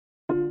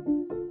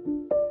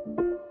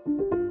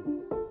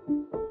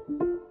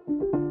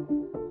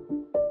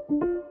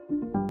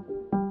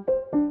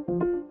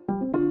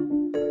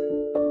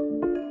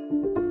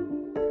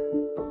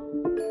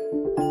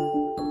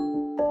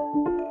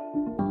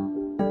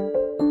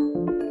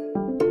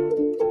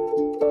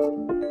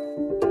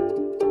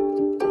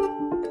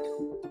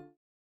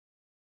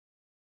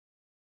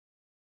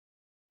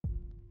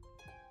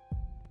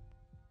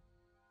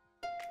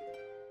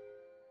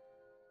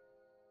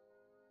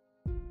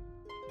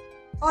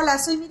Hola,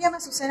 soy Myriam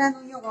Azucena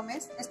Nuño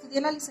Gómez,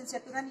 estudié la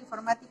licenciatura en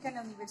informática en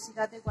la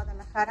Universidad de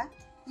Guadalajara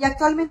y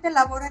actualmente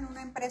laboro en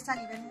una empresa a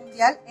nivel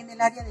mundial en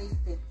el área de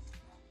IT.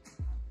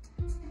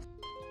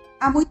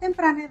 A muy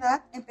temprana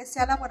edad empecé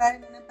a laborar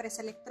en una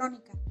empresa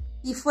electrónica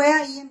y fue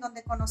ahí en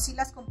donde conocí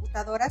las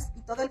computadoras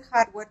y todo el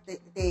hardware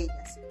de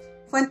ellas.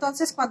 Fue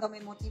entonces cuando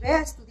me motivé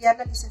a estudiar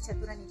la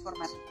licenciatura en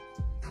informática.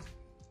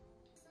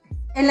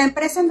 En la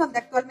empresa en donde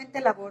actualmente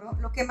laboro,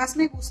 lo que más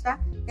me gusta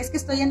es que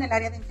estoy en el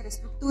área de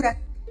infraestructura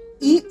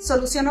y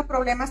soluciono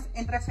problemas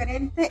en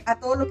referente a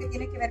todo lo que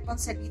tiene que ver con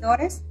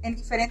servidores en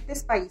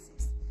diferentes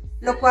países,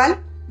 lo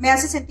cual me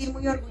hace sentir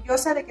muy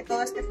orgullosa de que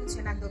todo esté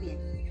funcionando bien.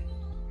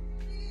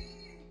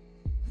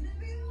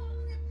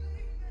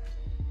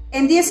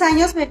 En 10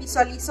 años me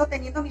visualizo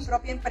teniendo mi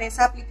propia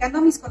empresa,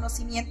 aplicando mis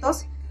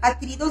conocimientos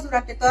adquiridos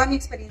durante toda mi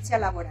experiencia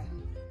laboral.